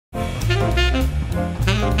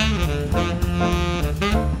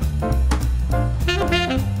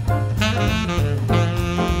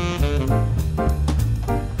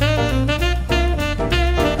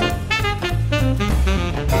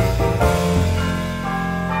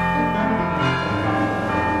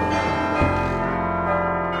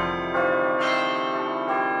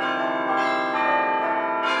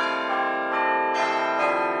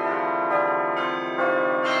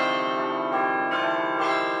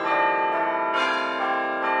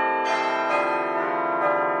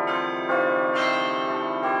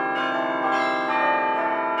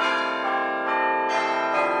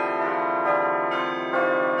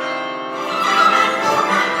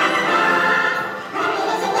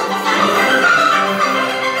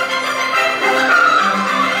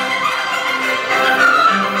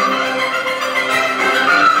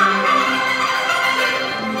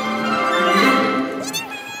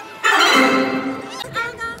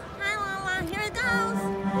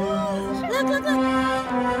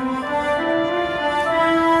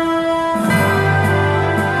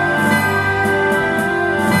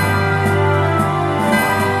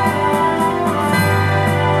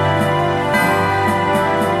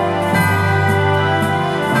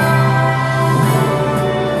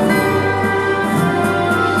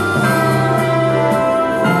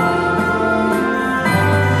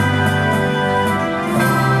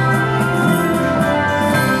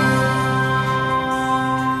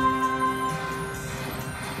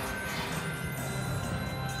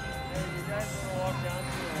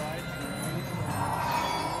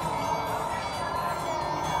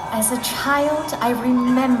As a child, I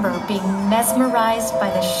remember being mesmerized by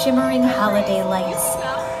the shimmering holiday lights,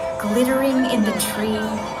 glittering in the tree,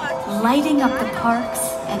 lighting up the parks,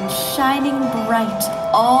 and shining bright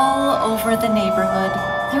all over the neighborhood.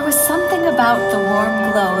 There was something about the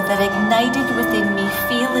warm glow that ignited within me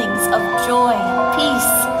feelings of joy,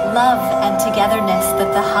 peace, love, and togetherness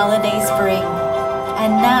that the holidays bring.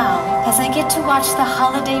 And now, as I get to watch the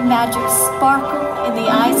holiday magic sparkle in the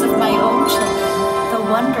eyes of my own children, the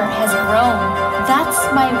wonder has grown. That's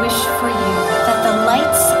my wish for you, that the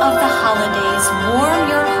lights of the holidays warm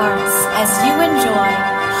your hearts as you enjoy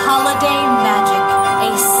holiday magic,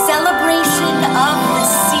 a celebration of the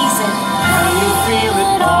season. Can you feel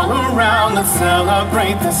it all around? Let's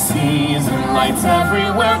celebrate the season. Lights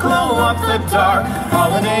everywhere glow up the dark.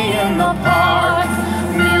 Holiday in the park.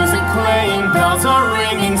 Music playing, bells are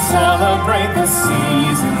ringing. Celebrate the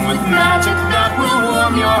season with magic that will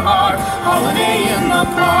warm your heart. Holiday in the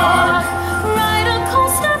park. Ride a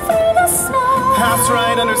coaster through the snow. Pass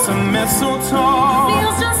right under some mistletoe.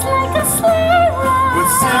 Feels just like a sleigh ride.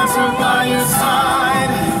 With Santa by your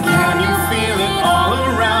side. Can you feel it all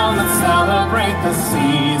around? Let's celebrate the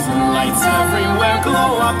season. Lights everywhere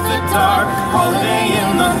glow up the dark. Holiday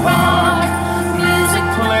in the park. Music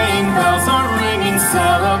playing, bells are ringing.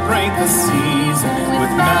 Celebrate the season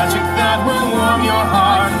with magic that will warm your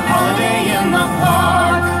heart. Holiday in the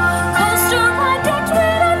park. Coaster ride decked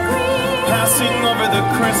red and green. Passing over the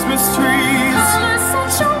Christmas trees. Colors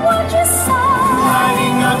such a wondrous sight.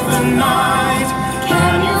 Lighting up the night.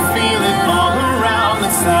 Can you feel it all around?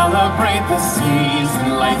 Let's celebrate the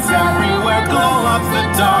season. Lights everywhere glow up the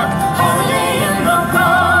dark. Holiday in the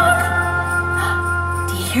park.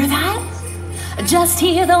 Do you hear that? Just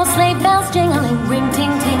hear those sleigh bells jingling, ring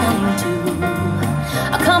ting tingling too.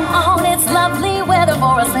 Come on, it's lovely weather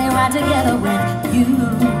for a sleigh ride together with you.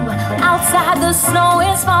 Outside the snow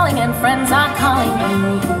is falling and friends are calling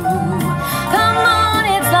you. Come on,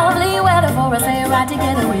 it's lovely weather for a sleigh ride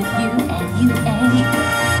together with you and you and you.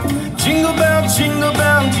 Jingle bell, jingle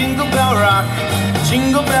bell rock.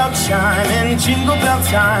 Jingle bell chime in jingle bell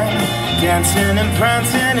time. Dancing and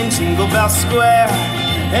prancing in Jingle Bell Square.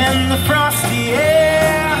 In the frosty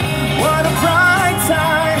air, what a bright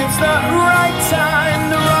time, it's the right time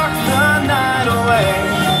to rock the night away.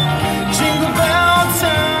 Jingle bell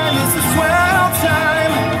time is the swell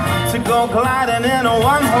time to go gliding in a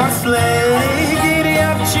one-horse sleigh. Giddy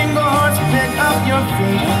up, jingle horse, pick up your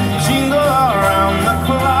feet, jingle around the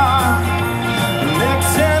clock. Mix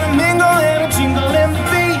and mingle and a jingle in the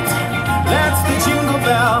beat. That's the jingle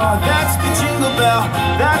bell, that's the jingle bell,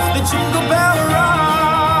 that's the jingle bell rock.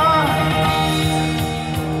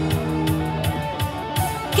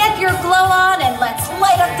 Get your glow on and let's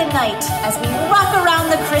light up the night as we rock around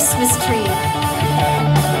the Christmas tree.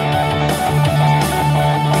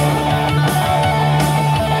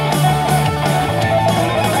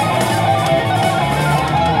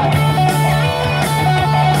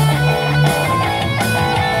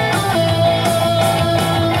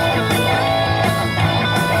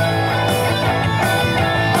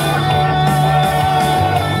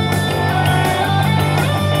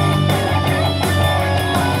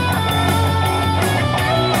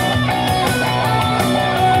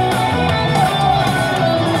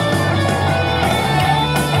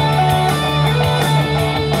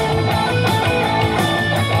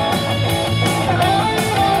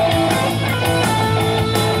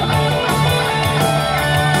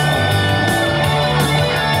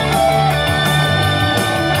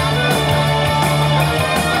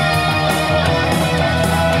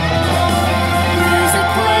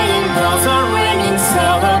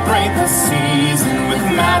 Season with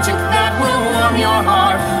magic that will warm your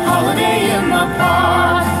heart. Holiday in the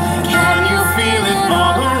park. Can you feel it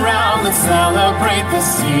all around? Let's celebrate the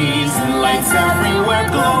season. Lights everywhere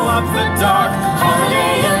glow up the dark.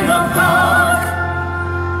 Holiday in the park.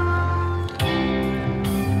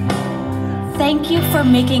 Thank you for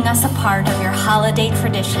making us a part of your holiday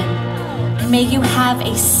tradition. May you have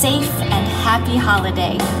a safe and happy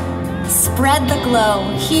holiday. Spread the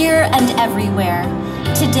glow here and everywhere,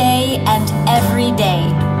 today and every day.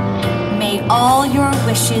 May all your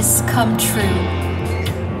wishes come true.